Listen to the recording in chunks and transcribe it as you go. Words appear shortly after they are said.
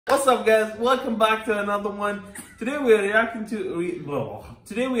What's up, guys? Welcome back to another one. Today we are reacting to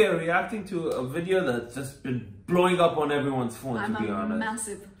a video that's just been blowing up on everyone's phone. To be honest, I'm a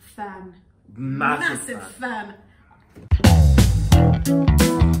massive fan. Massive fan.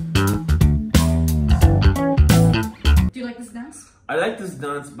 Do you like this dance? I like this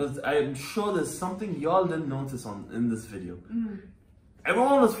dance, but I'm sure there's something y'all didn't notice in this video.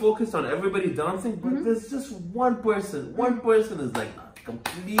 Everyone was focused on everybody dancing, but there's just one person. One person is like a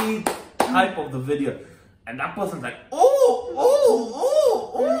complete hype of the video. And that person's like,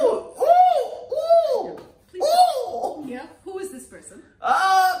 Yeah, who is this person?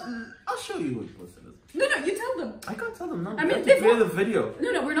 I'll show you who the person is. No, you tell them. I can't tell them now. I mean, they play the video.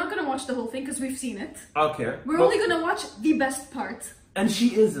 No, we're not gonna watch the whole thing because we've seen it. Okay. We're only gonna watch the best part. And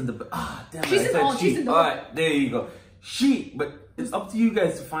she is in the damn it. She's in the Alright, there you go. But it's up to you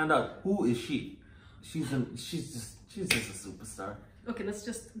guys to find out who is she. She's just a superstar. Okay, let's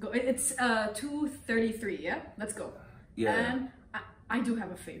just go. It's 2:33, yeah? Let's go. Yeah. And I do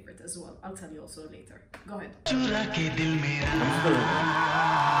have a favorite as well. I'll tell you also later. Go ahead. Excuse me.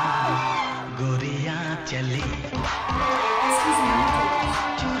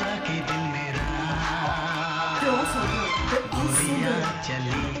 They're also good.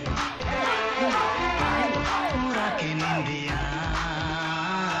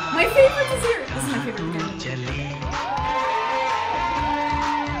 My favorite is here. This is my favorite game.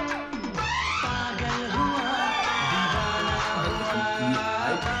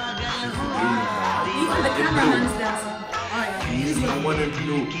 Even the cameraman is dancing. She's the one and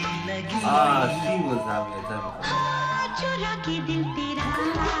blue. She was having a time of her.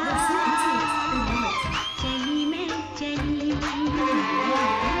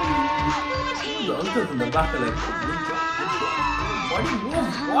 The uncles in the back are like,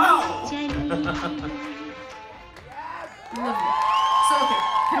 wow! Lovely. So, okay,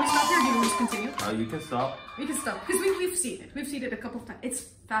 can we stop here? Do you want to continue? You can stop. We can stop because we've seen it. We've seen it a couple of times. It's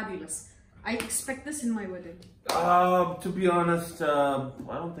fabulous. I expect this in my wedding. To be honest, I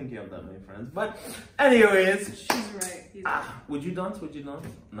don't think you have that many friends. But anyways, she's right. He's right. Would you dance? Would you dance?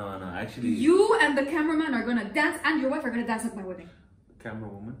 No, actually. You and the cameraman are gonna dance, and your wife are gonna dance at my wedding. Camera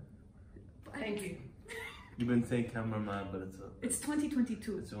woman. Thank you. You've been saying cameraman, but it's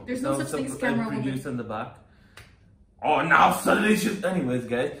 2022. There's no such thing as camera woman. Producer in the back. Oh, now suddenly she's. Anyways,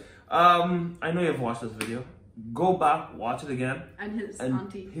 guys, I know you've watched this video. Go back, watch it again. And his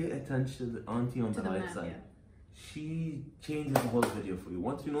auntie. Pay attention to the auntie on the right side. Yeah. She changes the whole video for you.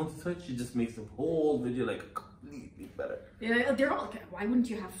 Once you notice her, she just makes the whole video like completely better. Yeah, they're all okay. Why wouldn't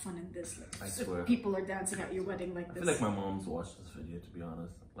you have fun in this? Like, I swear. People are dancing at your wedding like this. I feel like my mom's watched this video, to be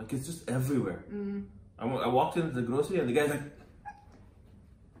honest. Like, it's just everywhere. I walked into the grocery and the guy's like,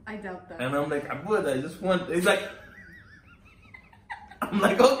 I doubt that. And I'm like, I just want. He's like, I'm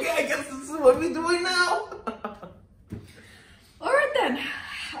like, okay, I guess this is what we're doing now. All right then.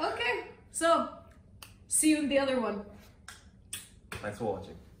 Okay. So, see you in the other one. Thanks for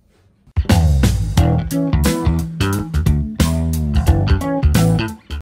watching.